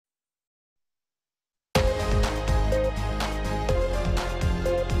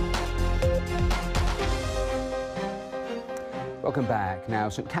Welcome back. Now,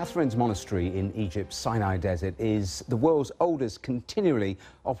 St. Catherine's Monastery in Egypt's Sinai Desert is the world's oldest continually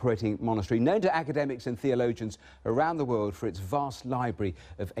operating monastery, known to academics and theologians around the world for its vast library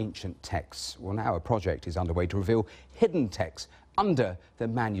of ancient texts. Well, now a project is underway to reveal hidden texts under the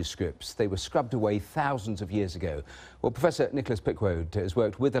manuscripts. They were scrubbed away thousands of years ago. Well, Professor Nicholas Pickwoad has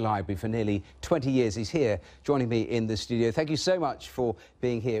worked with the library for nearly 20 years. He's here joining me in the studio. Thank you so much for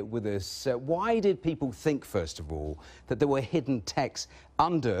being here with us. Why did people think, first of all, that there were hidden texts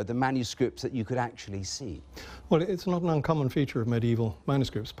under the manuscripts that you could actually see? Well, it's not an uncommon feature of medieval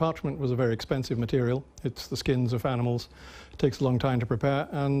manuscripts. Parchment was a very expensive material. It's the skins of animals. It takes a long time to prepare,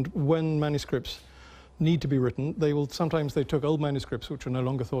 and when manuscripts need to be written, sometimes they took old manuscripts which were no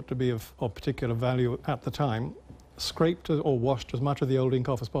longer thought to be of particular value at the time, scraped or washed as much of the old ink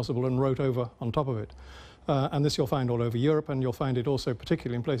off as possible and wrote over on top of it. And this you'll find all over Europe, and you'll find it also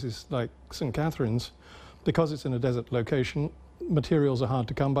particularly in places like St. Catherine's. Because it's in a desert location, materials are hard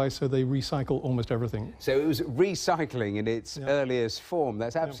to come by, so they recycle almost everything. So it was recycling in its earliest form.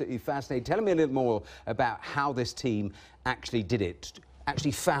 That's absolutely fascinating. Tell me a little more about how this team actually did it,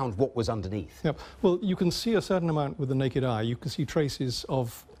 actually found what was underneath. Yep. Well, you can see a certain amount with the naked eye. You can see traces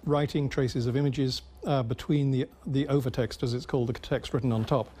of writing, traces of images between the overtext, as it's called, the text written on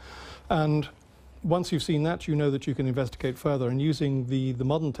top. And once you've seen that, you know that you can investigate further. And using the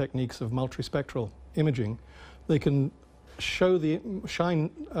modern techniques of multi-spectral imaging, they can shine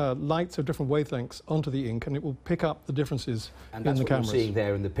lights of different wavelengths onto the ink, and it will pick up the differences in the cameras. And that's what you're seeing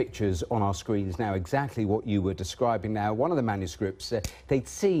there in the pictures on our screens now, exactly what you were describing now. One of the manuscripts, they'd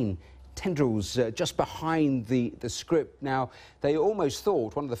seen tendrils just behind the script. Now, they almost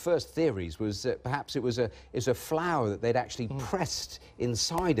thought, one of the first theories was that perhaps it was a flower that they'd actually pressed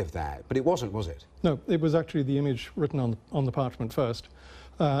inside of that, but it wasn't, was it? No, it was actually the image written on the parchment first.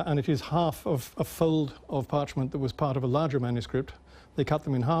 And it is half of a fold of parchment that was part of a larger manuscript. They cut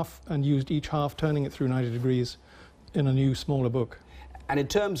them in half and used each half, turning it through 90 degrees in a new, smaller book. And in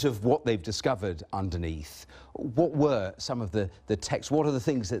terms of what they've discovered underneath, what were some of the texts? What are the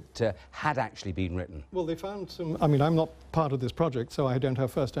things that had actually been written? Well, they found some, I mean, I'm not part of this project, so I don't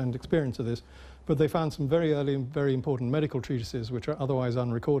have first-hand experience of this, but they found some very early and very important medical treatises which are otherwise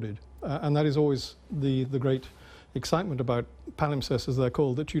unrecorded. And that is always the great excitement about palimpsests, as they're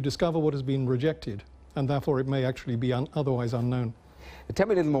called, that you discover what has been rejected, and therefore it may actually be otherwise unknown. Tell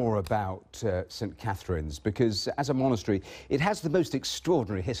me a little more about St. Catherine's, because as a monastery, it has the most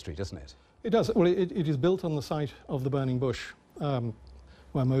extraordinary history, doesn't it? It does. Well, it is built on the site of the burning bush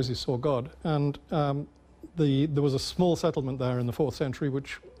where Moses saw God, and there was a small settlement there in the 4th century,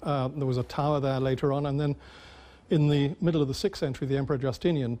 which there was a tower there later on, and then in the middle of the 6th century, the Emperor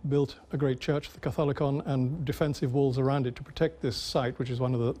Justinian built a great church, the Catholicon, and defensive walls around it to protect this site, which is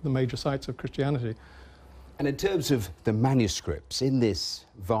one of the major sites of Christianity. And in terms of the manuscripts in this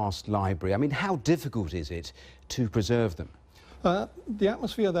vast library, I mean, how difficult is it to preserve them? The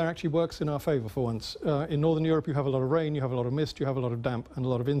atmosphere there actually works in our favour for once. In Northern Europe, you have a lot of rain, you have a lot of mist, you have a lot of damp, and a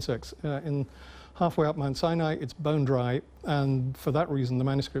lot of insects. Halfway up Mount Sinai, it's bone dry, and for that reason the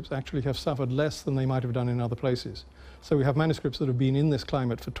manuscripts actually have suffered less than they might have done in other places. So we have manuscripts that have been in this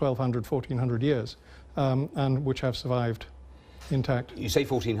climate for 1,200, 1,400 years, and which have survived intact. You say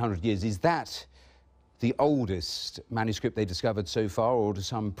 1,400 years. Is that the oldest manuscript they discovered so far, or do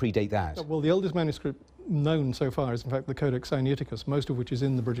some predate that? Well, the oldest manuscript known so far is in fact the Codex Sinaiticus, most of which is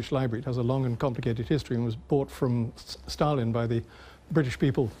in the British Library. It has a long and complicated history and was bought from Stalin by the British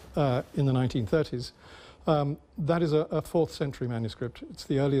people in the 1930s. That is a 4th century manuscript. It's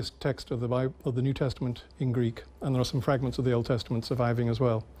the earliest text of the New Testament in Greek, and there are some fragments of the Old Testament surviving as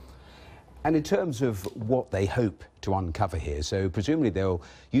well. And in terms of what they hope to uncover here, so presumably they'll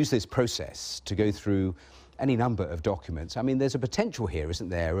use this process to go through any number of documents. I mean, there's a potential here, isn't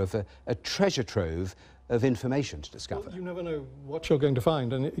there, of a treasure trove of information to discover. Well, you never know what you're going to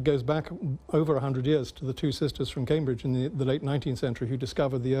find, and it goes back over 100 years to the two sisters from Cambridge in the late 19th century who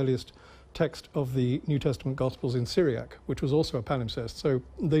discovered the earliest text of the New Testament Gospels in Syriac, which was also a palimpsest. So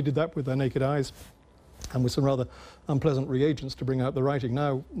they did that with their naked eyes and with some rather unpleasant reagents to bring out the writing.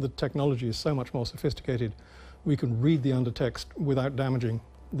 Now the technology is so much more sophisticated, we can read the undertext without damaging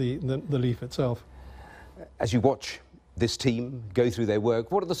the leaf itself. As you watch this team go through their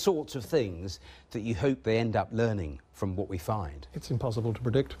work, what are the sorts of things that you hope they end up learning from what we find? It's impossible to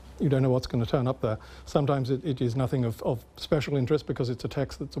predict. You don't know what's going to turn up there. Sometimes it is nothing of special interest because it's a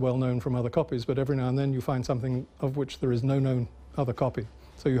text that's well known from other copies, but every now and then you find something of which there is no known other copy.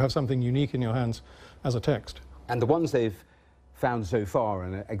 So you have something unique in your hands as a text. And the ones they've found so far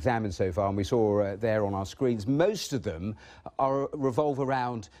and examined so far, and we saw there on our screens, most of them revolve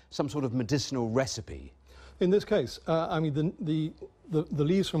around some sort of medicinal recipe. In this case, I mean, the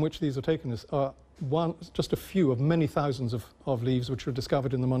leaves from which these are taken are just a few of many thousands of leaves which were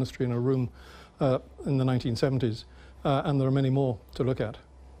discovered in the monastery in a room in the 1970s, and there are many more to look at.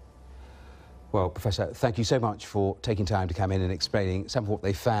 Well, Professor, thank you so much for taking time to come in and explaining some of what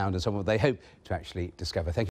they found and some of what they hope to actually discover. Thank you.